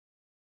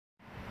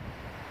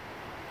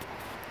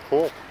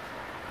Cool.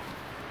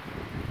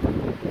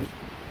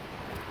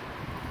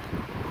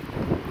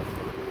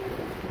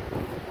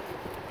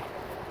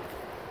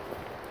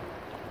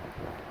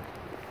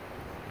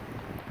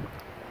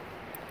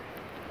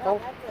 Oh,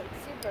 that's like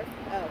super.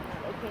 Oh,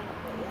 not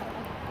organically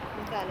yellow.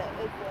 We thought it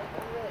would be like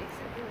a really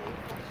super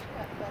fresh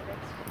cut, but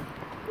it's just.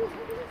 Ooh, look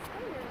at this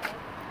finger.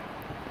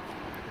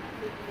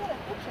 You can get a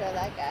picture of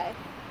that guy.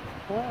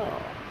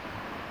 Oh.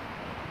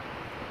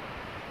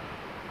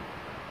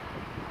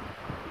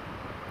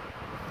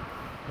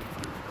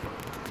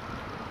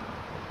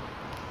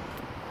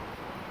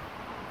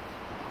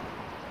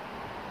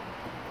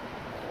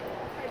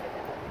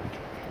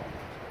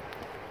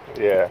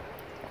 Yeah.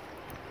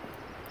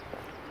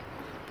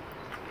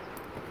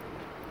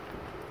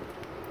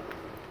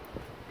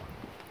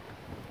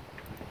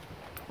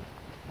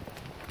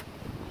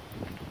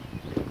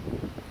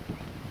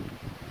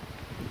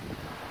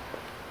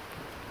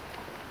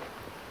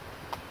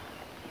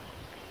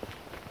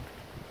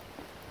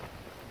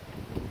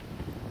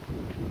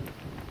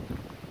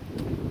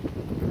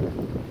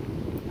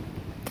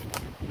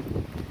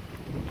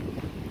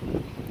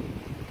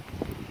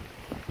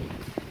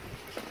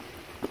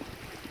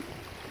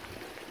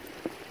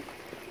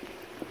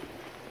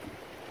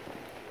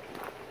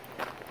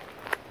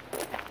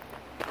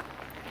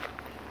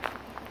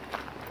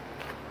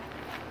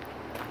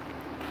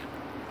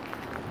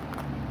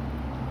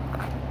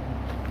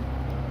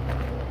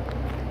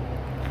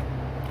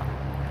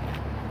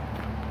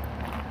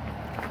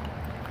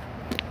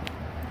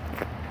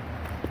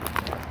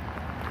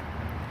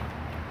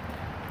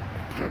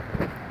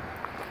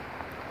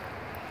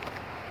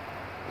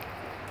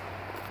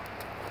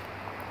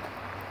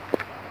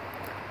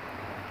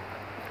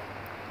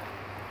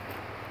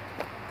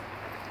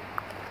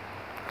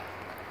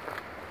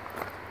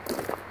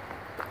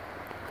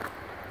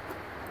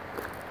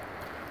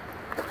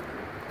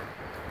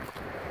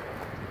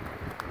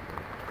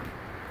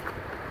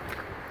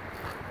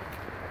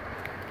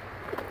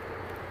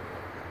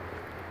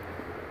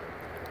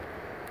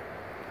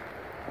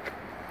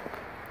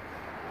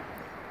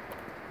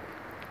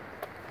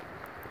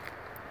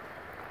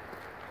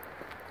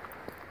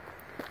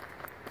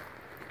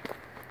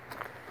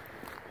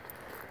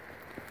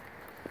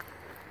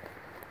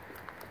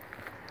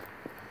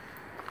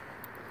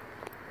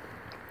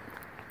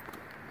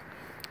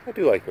 I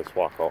do like this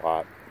walk a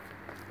lot.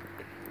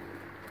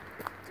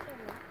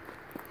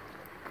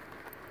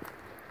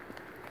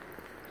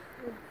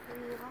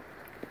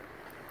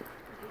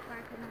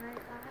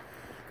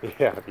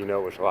 Yeah, if you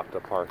know which lot to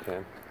park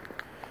in.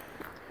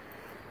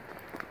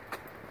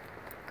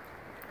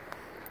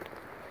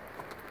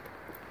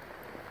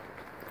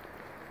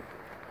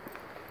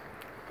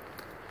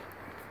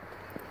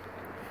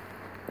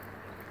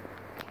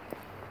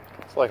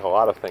 It's like a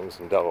lot of things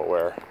in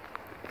Delaware.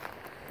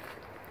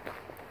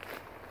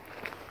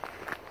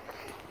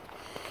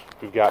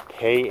 You've got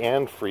pay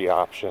and free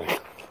option. You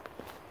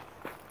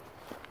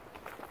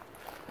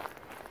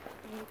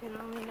can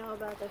only know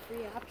about the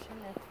free option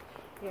if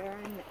you're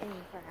in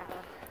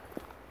crowd.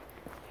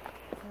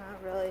 It's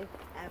not really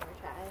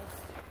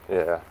advertised.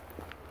 Yeah.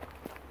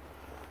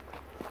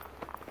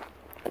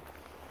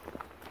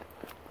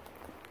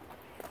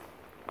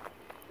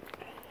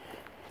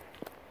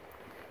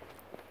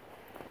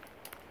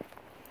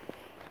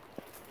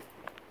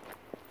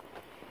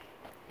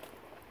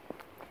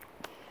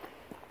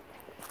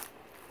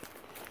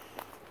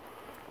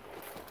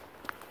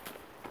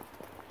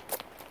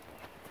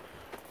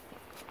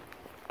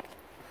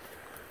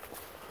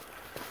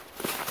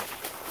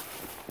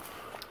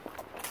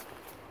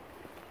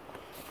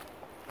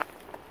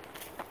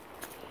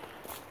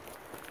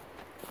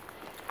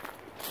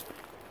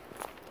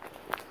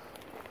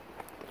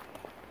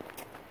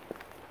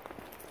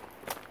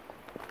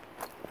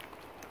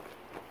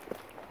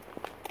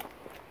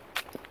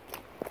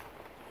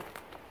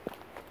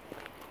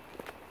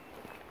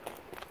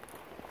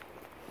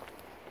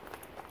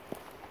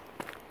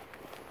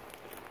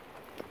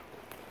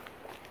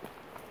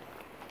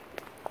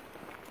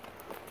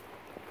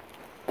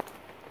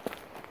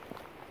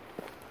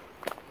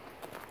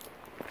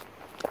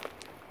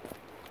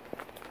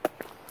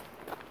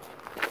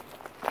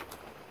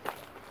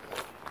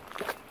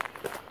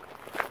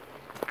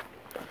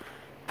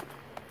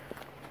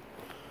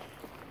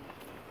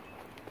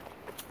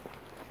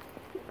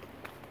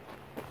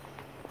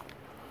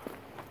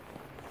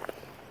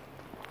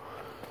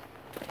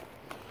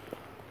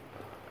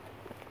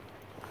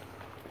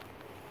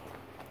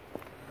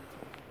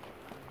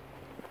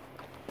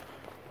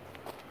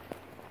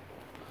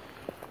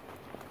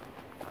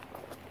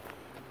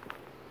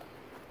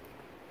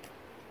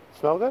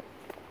 Smell good?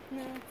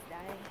 No, it's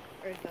dying.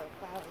 Or the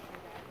flowers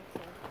are dying,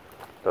 so.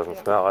 Doesn't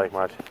smell like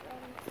much.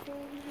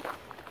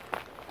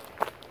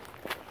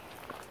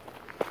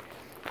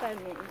 But I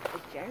mean,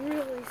 it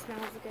generally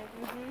smells good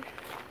in here.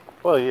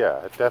 Well,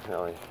 yeah, it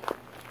definitely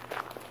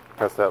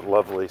has that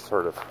lovely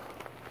sort of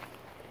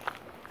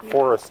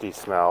foresty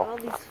smell. All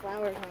these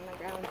flowers on the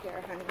ground here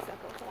are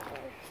honeysuckle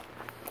flowers.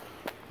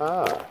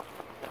 Ah.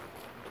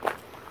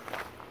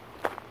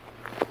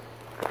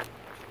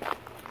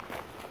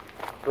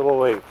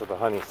 wait for the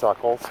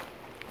honeysuckles.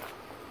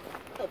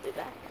 They'll be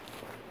back.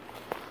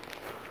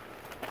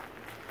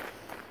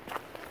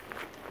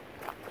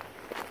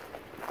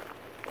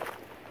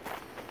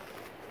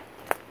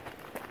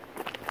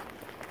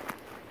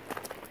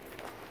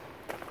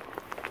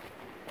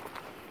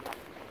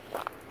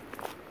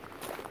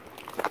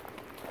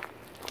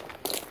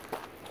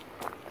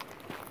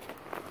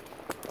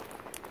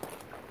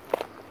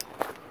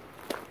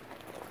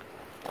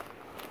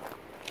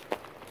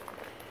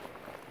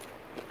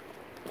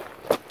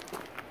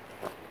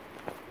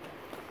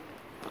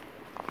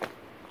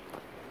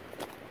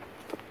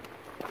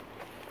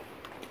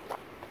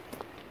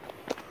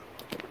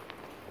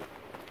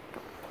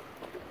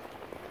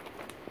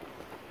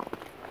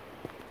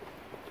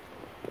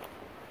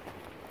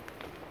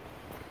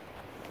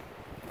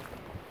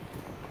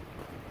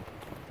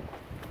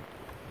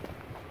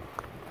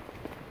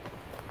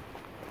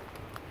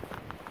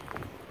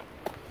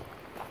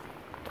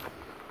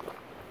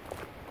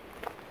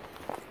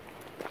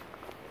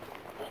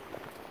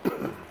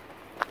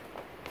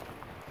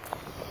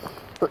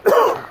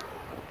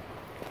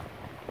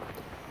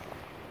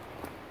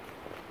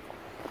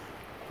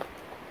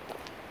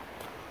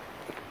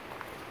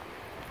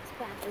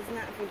 Is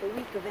not for the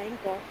weak of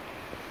ankle.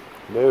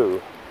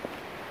 No,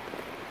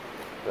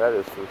 that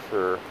is for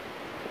sure.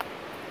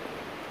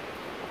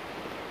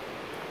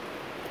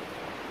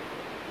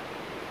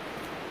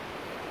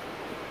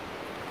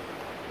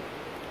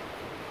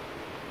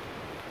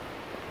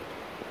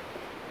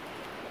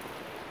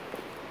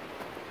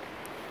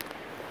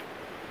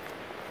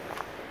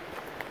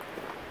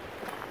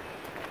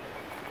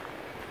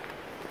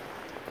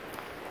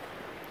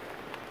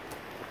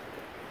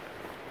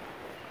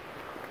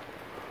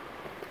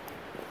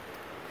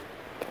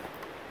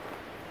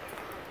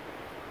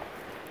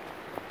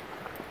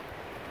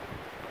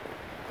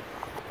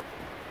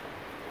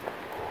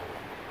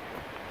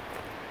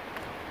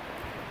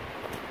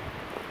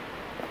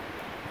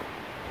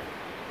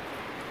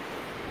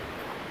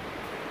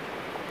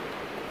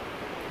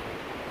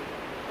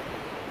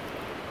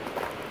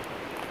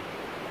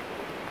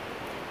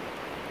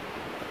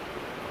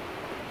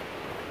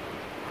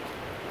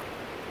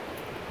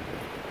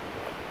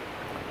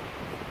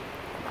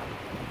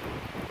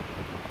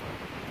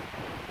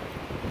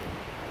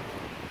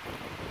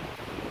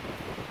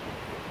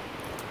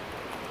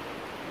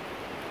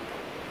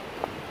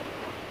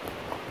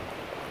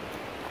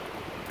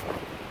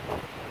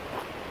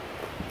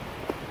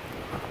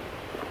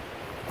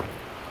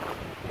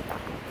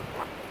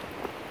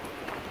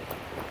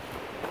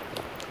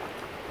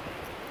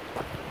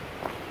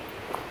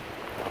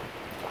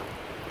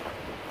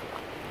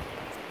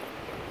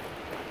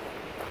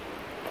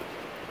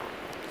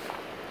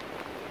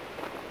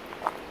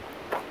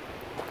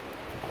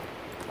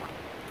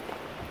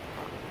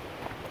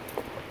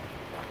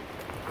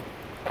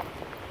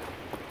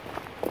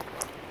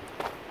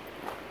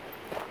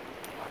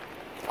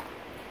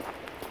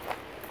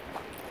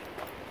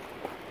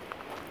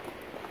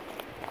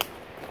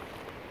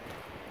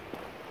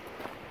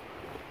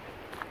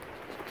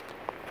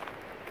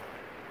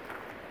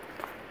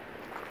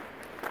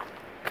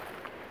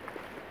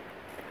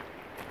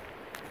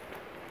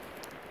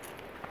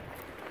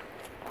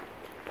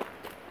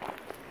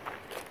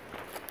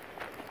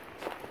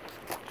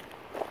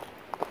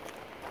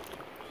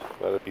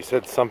 But if you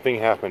said something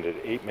happened at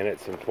 8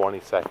 minutes and 20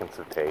 seconds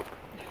of tape.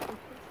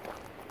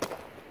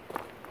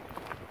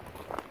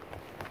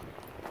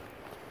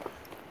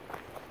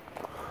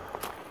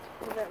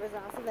 There was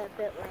also that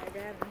bit where I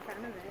grabbed in front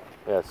of it.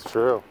 Yeah, it's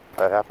true.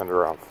 That happened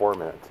around 4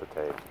 minutes of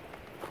tape.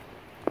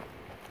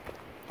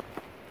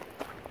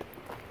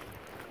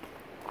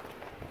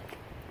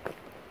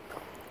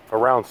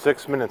 Around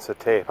 6 minutes of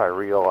tape, I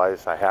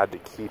realized I had to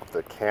keep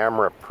the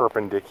camera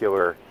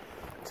perpendicular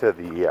to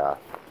the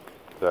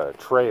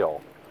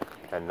trail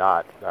and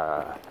not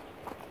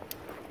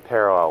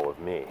parallel with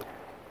me.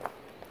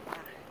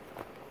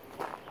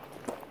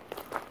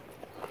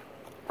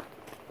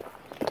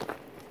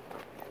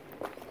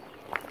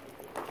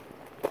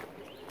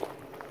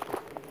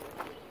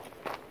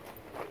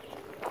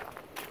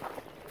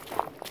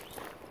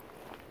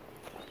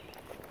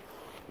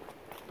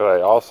 But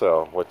I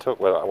also,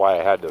 why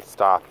I had to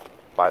stop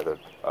by the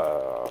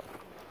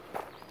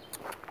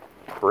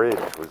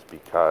bridge was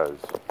because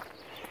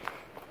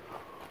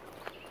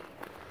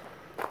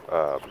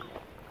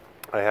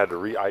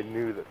I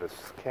knew that this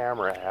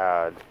camera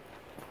had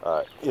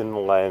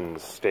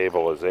in-lens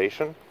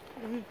stabilization,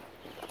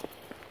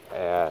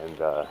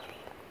 and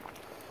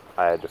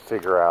I had to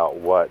figure out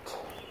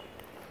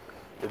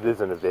it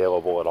isn't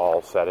available at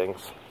all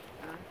settings.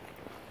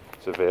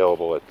 It's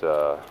available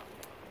at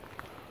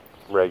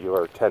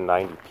regular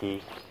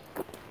 1090p.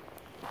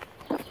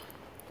 Look,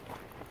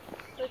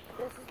 this is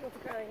what's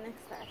growing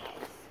next to our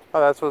house. Oh,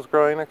 that's what's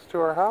growing next to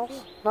our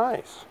house? Yeah.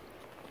 Nice.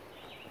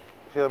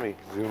 Okay, let me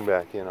zoom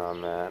back in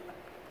on that.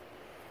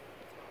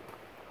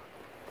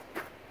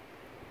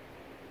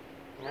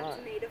 That's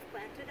a native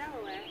plant to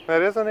Delaware.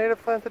 That is a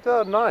native plant to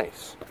Delaware.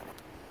 Nice.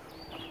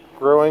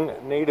 Growing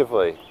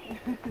natively.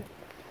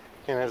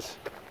 in his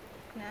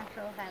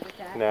natural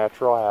habitat.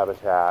 natural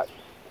habitat,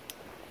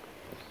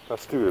 a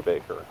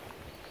Studebaker.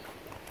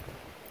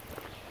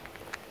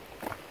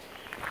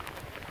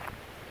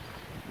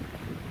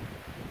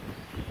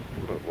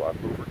 I'm gonna walk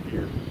over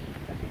here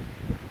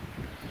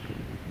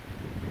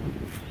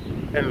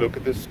and look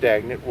at the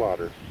stagnant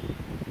water.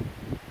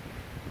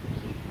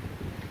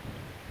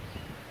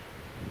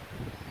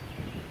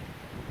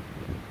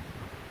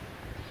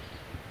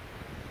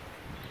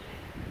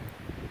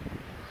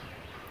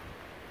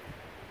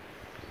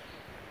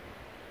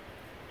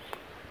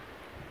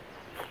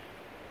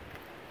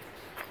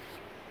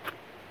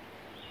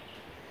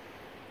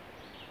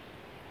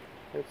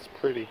 It's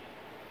pretty.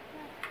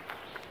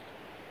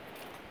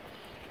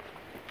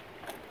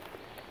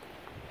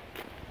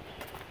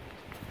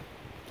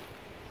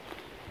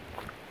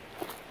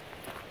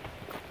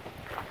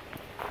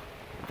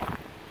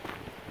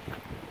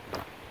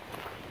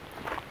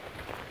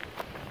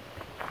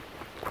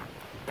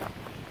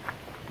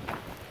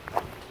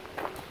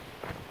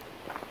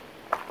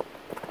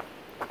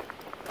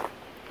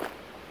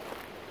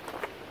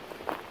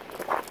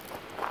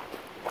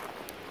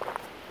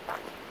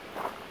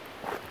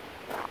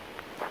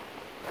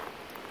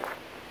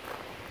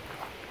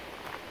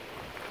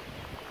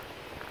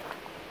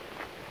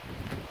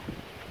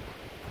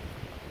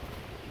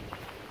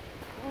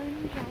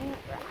 One giant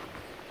rock.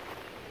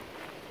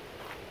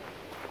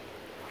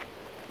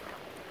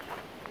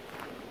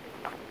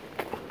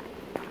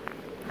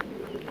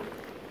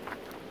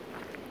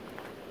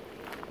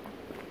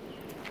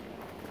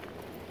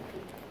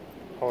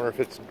 I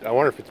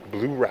wonder if it's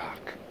blue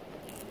rock.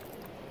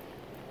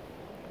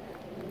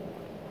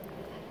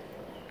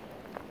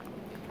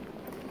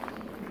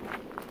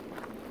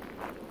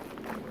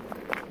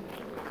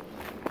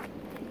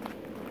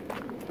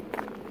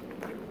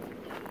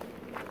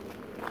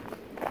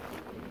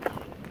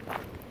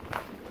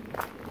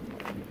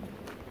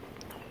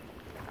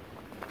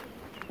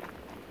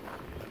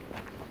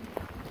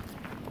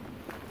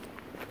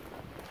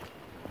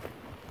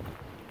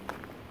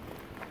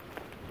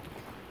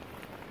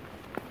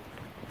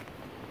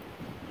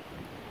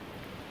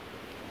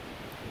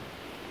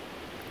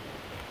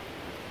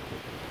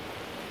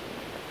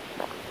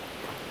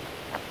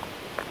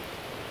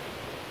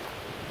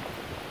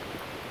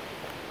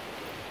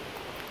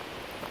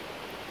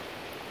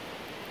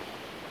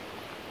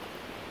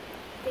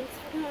 Thanks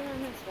for going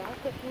on this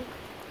walk with me.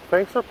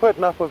 Thanks for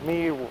putting up with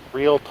me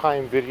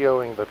real-time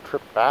videoing the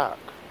trip back.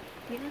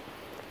 Yeah.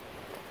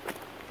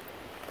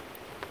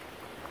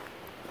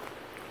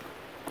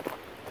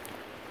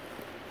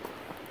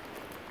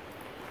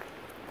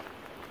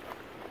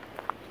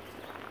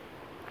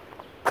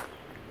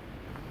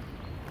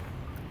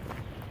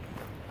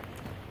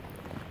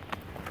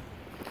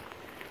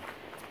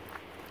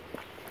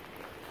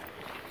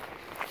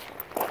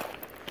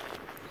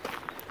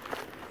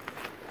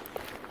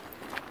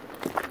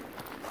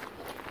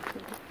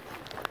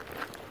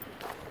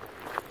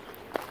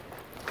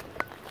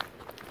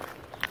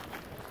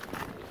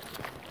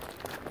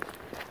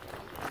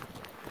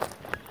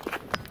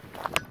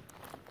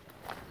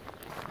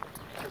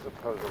 I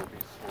suppose it'll be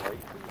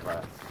slightly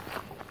less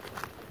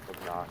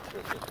obnoxious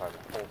if I'm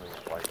holding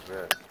it like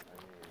this.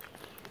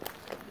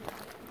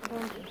 I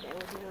don't think they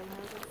would know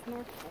how to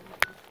snorkel.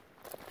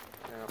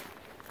 Yeah.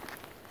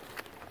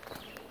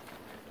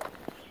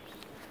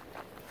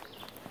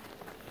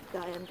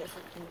 I'm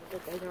disappointed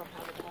that they don't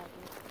have a dog.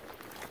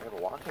 I have a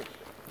walking stick.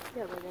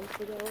 Yeah, but I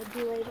think it would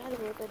be way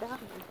better with a dog.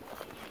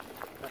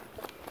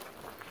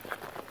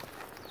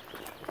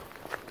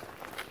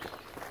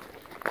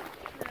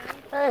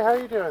 Hey, how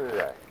you doing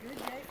today? Good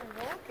day for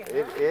walking.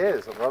 It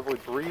is a lovely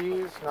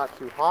breeze, not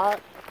too hot.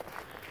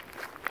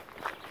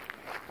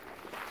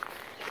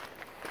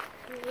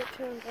 You were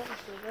too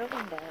embarrassed to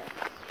ruin that.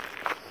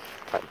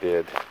 I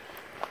did.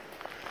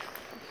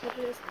 You should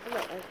just have it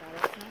like that.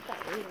 It's not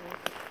that weird.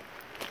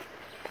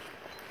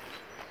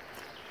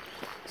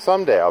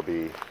 Someday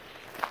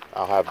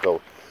I'll have the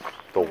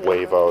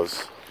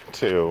Wavos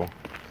to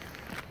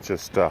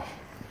just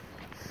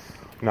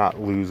not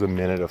lose a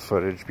minute of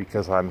footage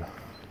because I'm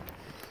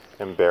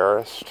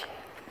embarrassed.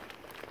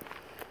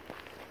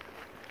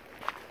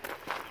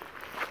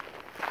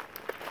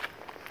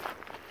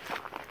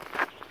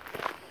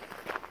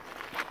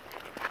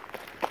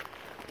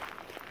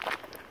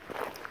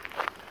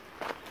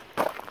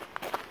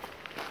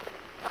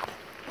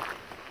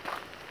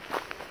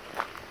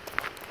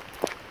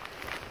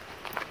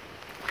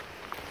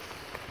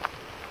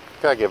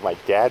 Gotta give my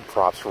dad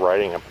props for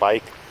riding a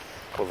bike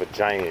with a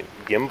giant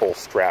gimbal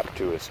strapped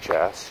to his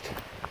chest.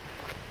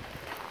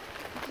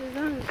 Is it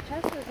on his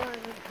chest or is it on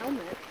his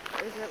helmet?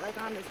 Or is it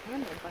like on his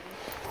handlebar?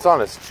 It's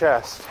on his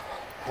chest,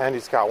 and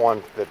he's got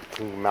one that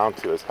can mount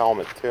to his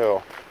helmet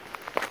too.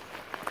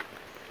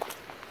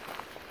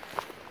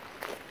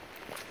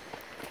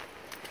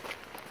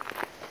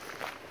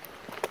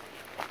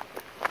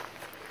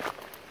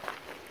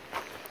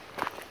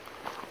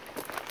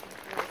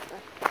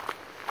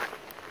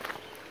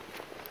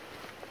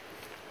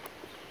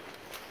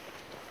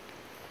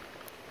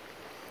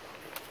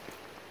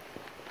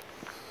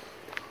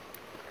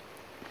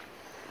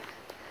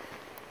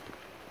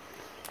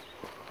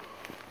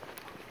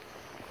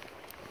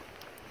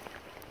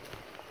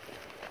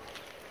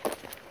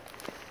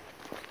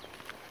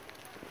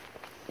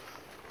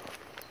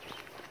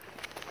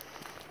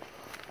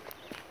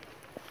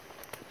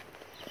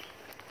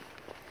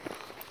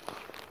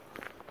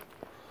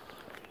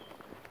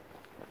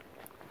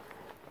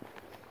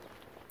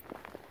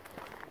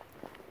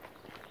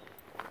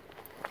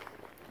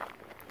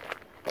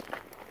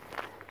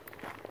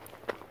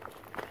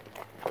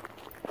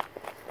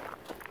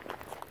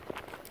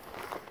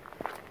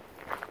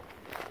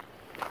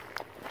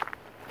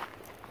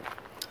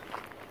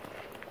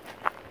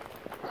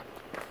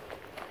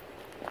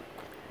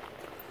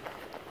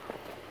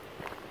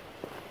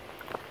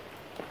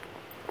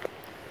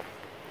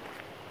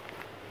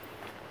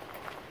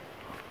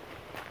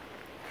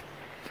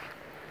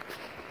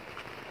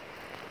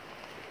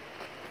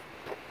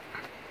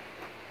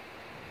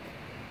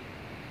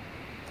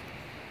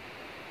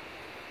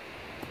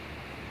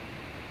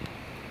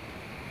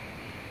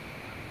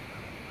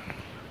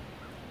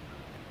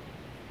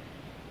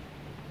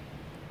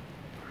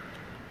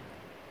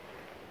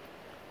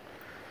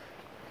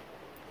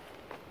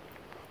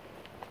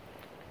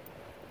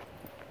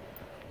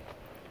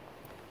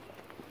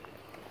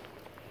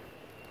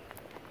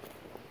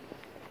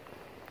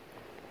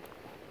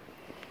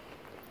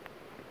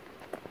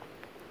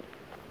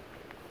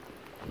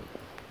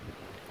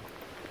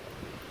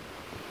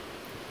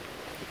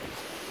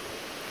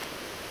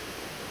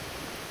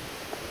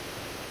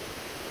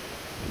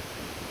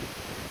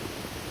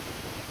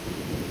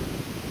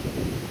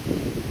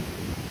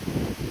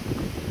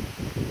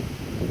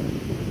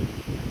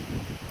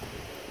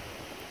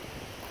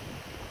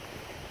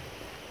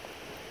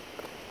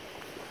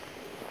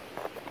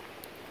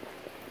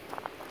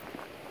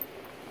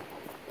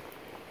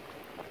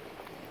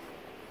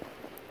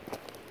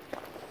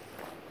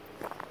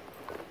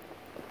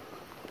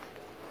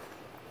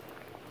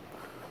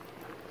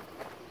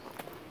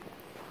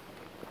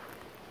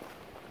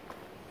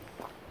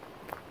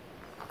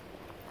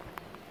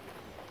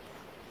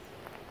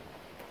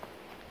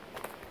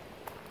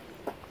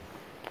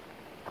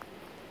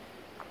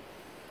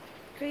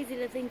 crazy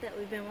to think that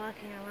we've been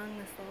walking along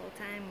this the whole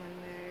time when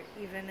we're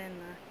even in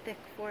the thick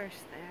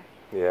forest there.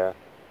 Yeah.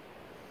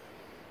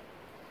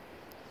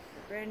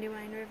 The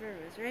Brandywine River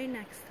was right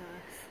next to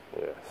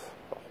us. Yes,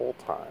 the whole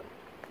time.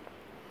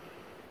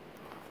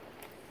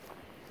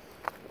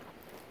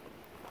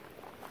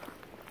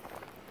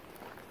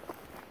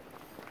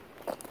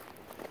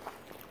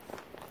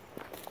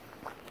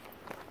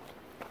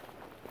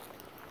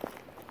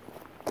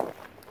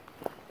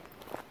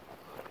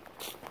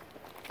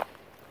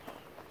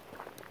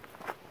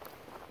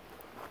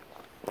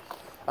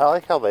 I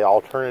like how they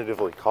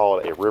alternatively call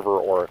it a river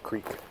or a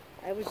creek.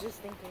 I was just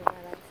thinking that.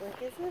 I was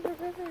like, is it a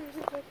river or is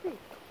it a creek?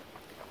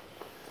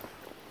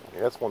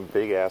 Yeah, that's one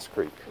big ass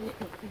creek.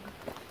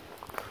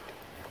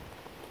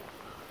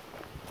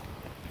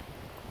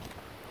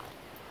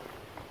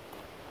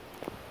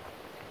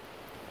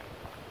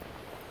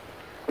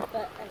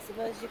 But I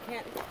suppose you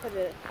can't put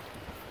a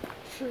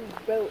true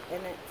boat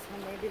in it,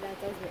 so maybe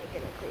that does make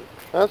it a creek.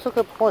 That's a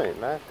good point.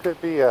 That could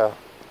be a...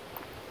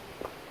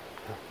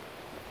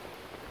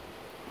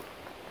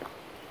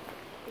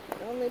 You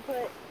can only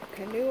put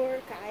canoe or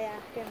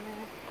kayak in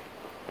there.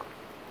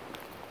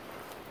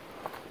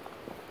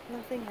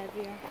 Nothing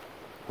heavier.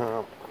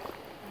 And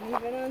And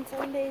even on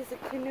some days,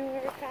 a canoe or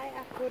a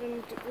kayak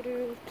wouldn't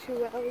do too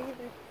well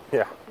either.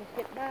 yeah. You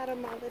hit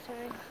bottom all the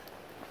time.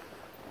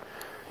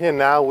 Yeah,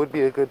 now would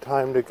be a good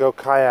time to go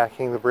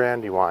kayaking the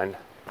Brandywine.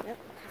 Yep,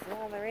 because of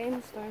all the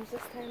rainstorms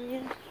this time of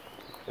year.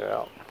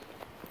 Yeah.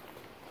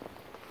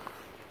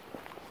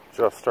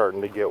 Just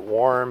starting to get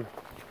warm.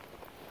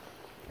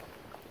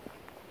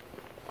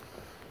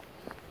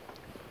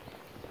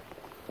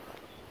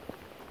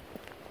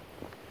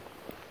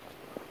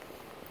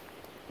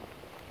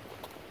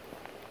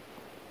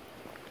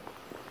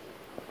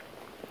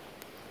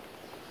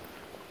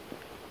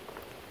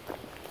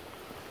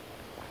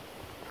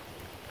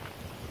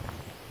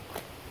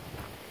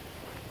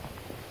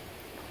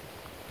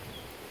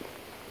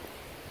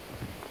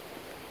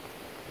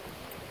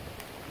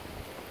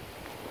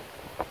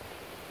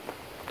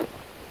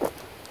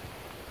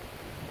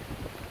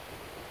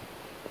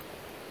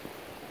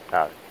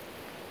 Out.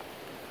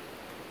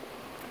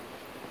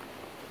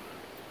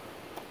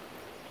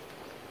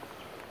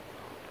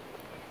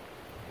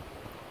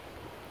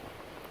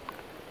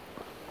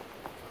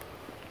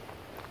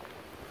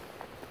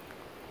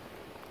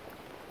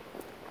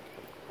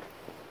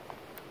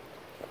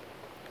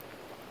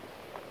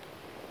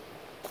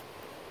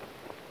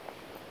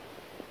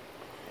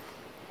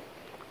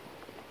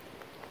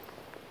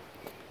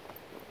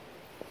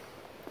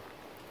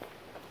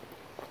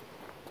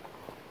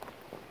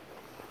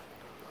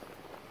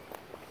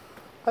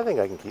 I think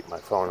I can keep my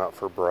phone up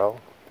for bro.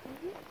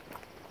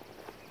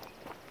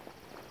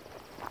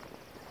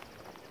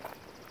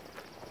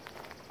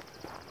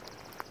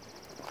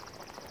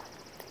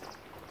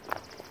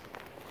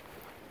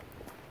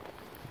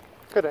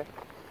 Good day.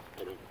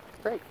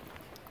 Great.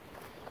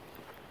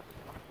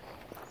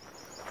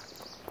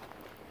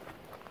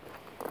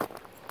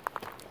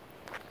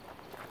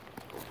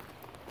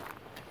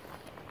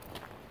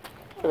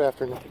 Good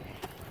afternoon.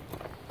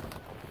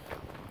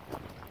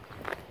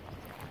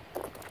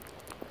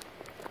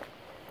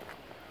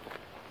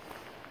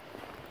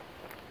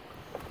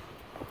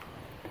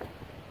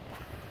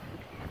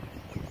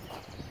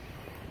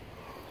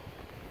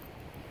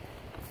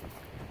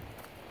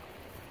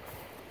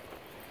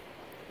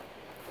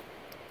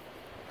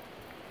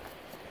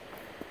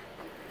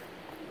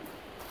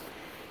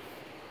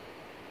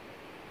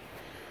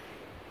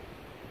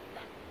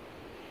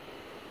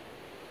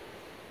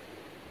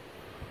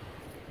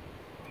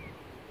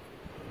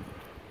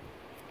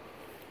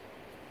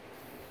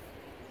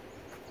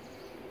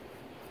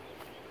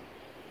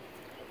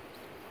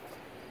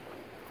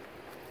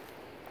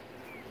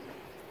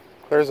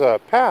 There's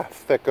a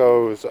path that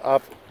goes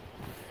up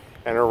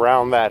and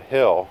around that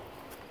hill.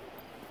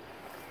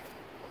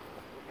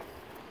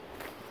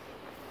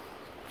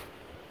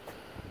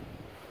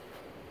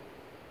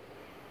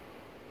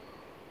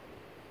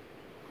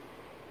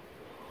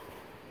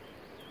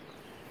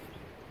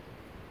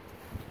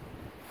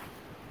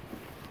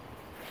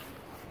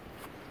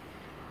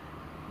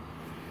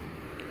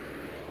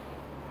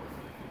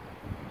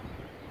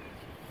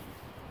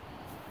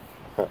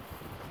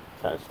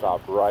 Kind of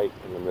stopped right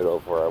in the middle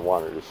of where I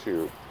wanted to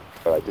shoot,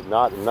 but I did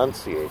not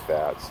enunciate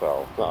that,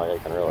 so it's not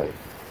like I can really...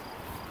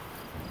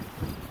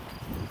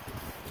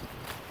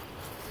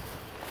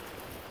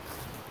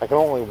 I can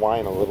only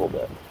whine a little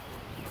bit.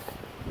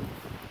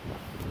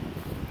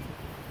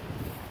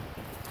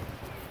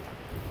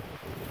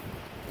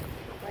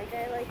 Like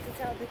I like to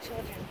tell the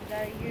children, you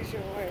gotta use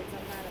your words,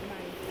 I'm not a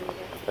mind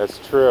reader.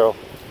 That's true.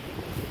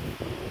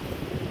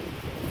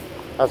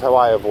 That's how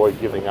I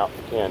avoid giving out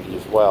the candy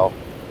as well.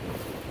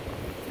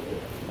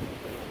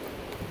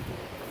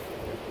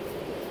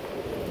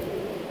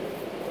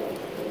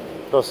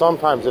 So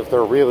sometimes if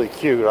they're really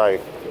cute, I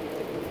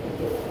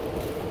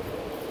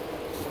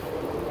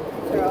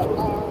Throw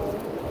all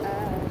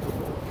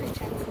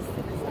pretenses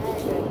to the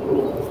side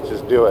and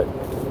just do it.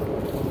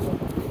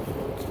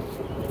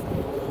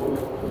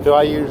 So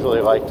I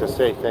usually like to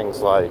say things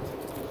like,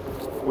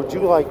 would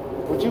you like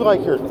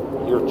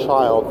your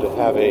child to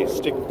have a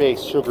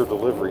stick-based sugar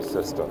delivery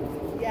system?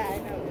 Yeah, I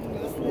know. And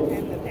most of the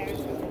time the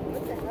parents are like,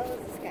 what the hell is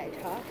this guy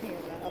talking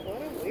about?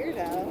 What a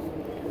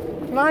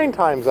weirdo. 9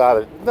 times out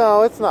of...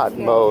 No, it's not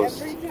No,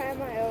 most. every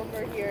time I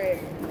overhear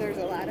it, there's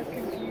a lot of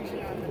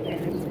confusion on the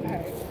parents'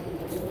 part.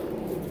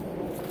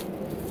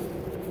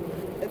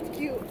 It's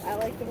cute. I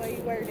like the way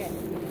you word it.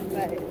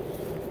 But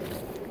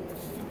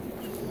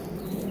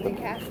I think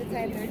half the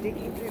time they're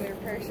digging through their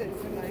purses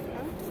and like,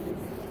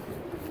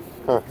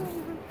 huh?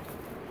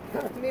 I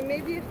mean,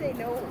 maybe if they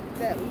know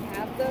that we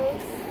have those,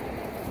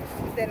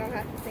 they don't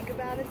have to think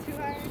about it too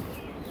hard.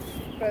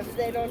 But if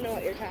they don't know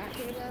what you're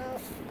talking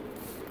about...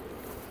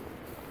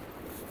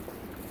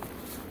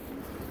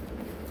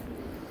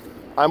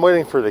 I'm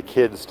waiting for the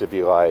kids to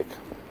be like,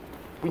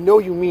 we know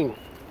you mean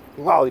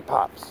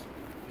lollipops.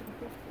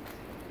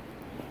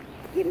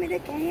 Give me the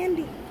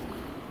candy.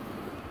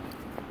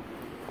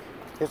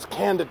 It's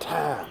candy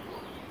time.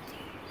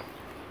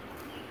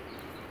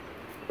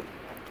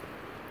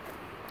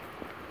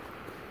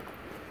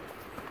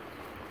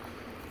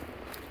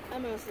 I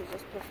mostly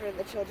just prefer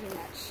the children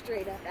that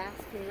straight up ask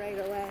me right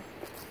away.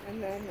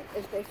 And then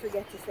if they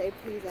forget to say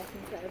please, I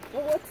can say,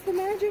 well, what's the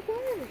magic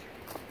word?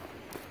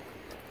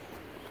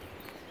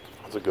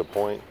 That's a good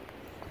point.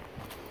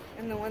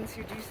 And the ones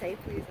who do say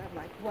please, I'm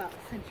like, well,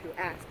 since you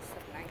asked so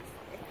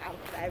nicely, how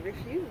could I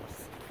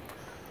refuse?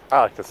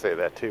 I like to say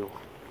that too.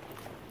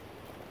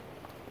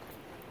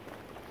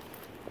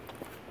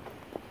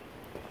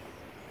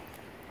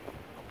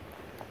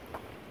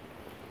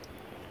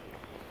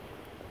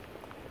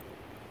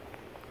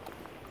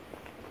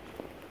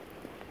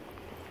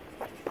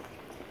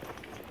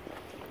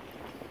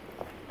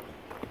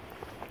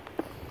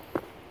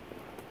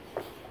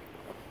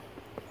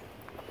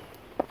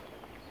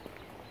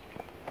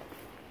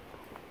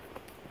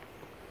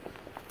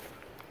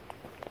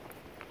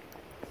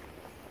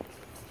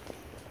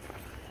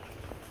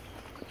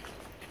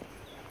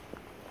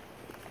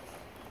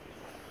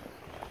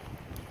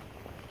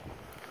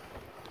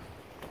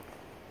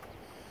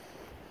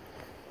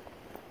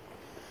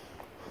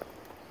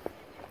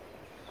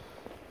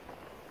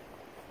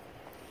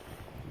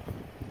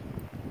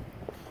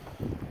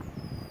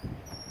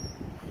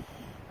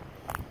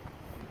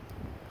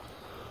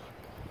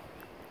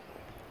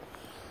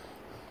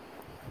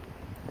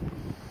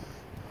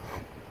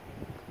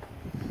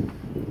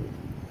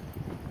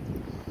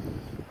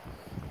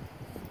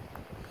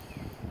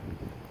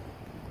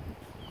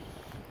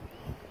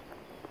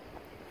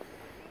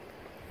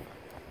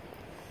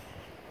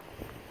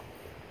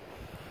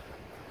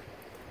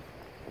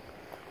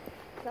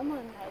 Someone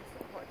rides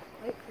the horse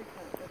quite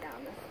frequently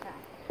down this path.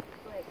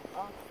 Like,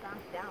 all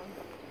stomped down.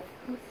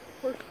 Like,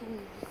 horse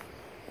hooves.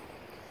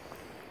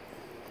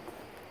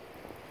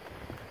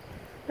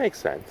 Makes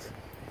sense.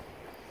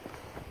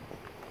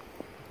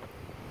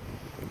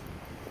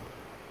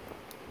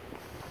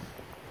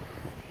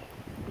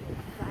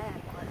 If I had a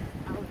horse,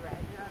 I would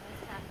ride down this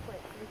path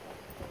quite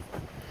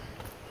frequently.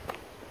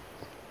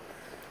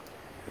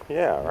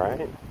 Yeah,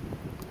 right?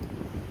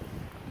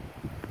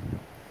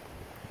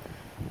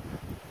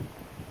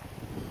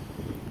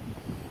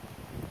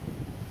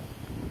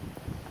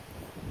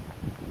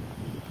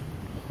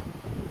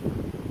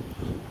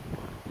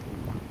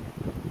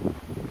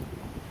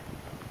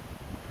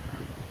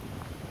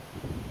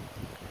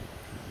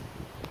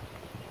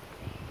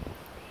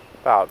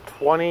 About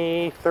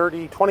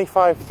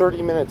 25,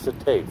 30 minutes of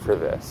tape for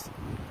this.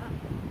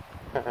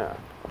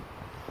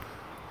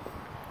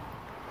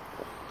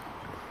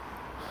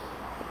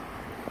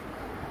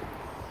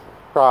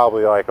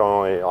 Probably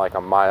only like a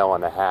mile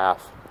and a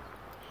half.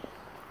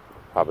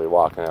 Probably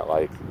walking at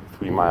like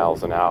 3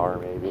 miles an hour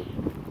maybe.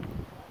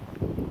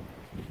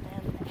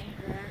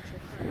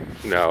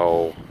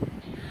 No,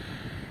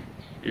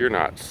 you're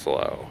not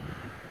slow.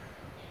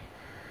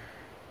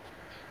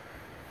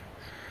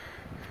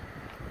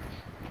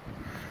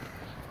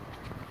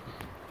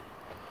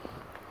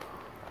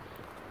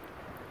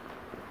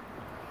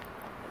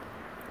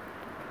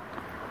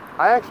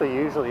 I actually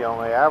usually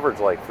only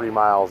average like 3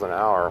 miles an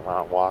hour when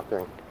I'm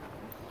walking.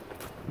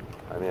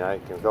 I mean, I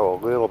can go a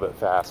little bit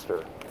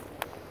faster.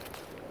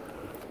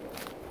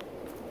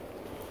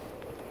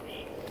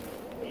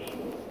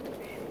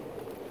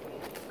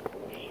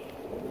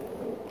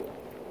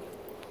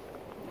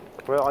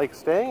 Well, like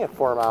staying at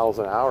 4 miles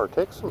an hour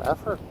takes some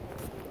effort.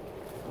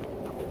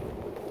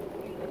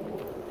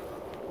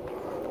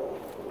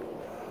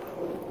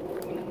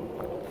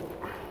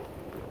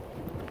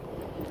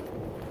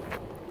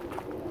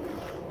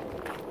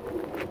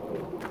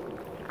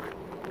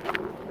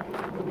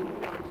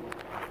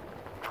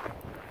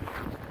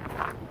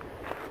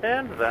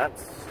 And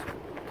that's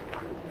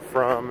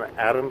from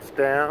Adams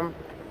Dam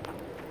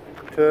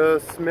to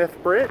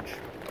Smith Bridge.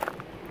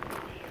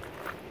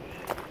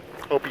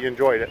 Hope you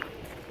enjoyed it.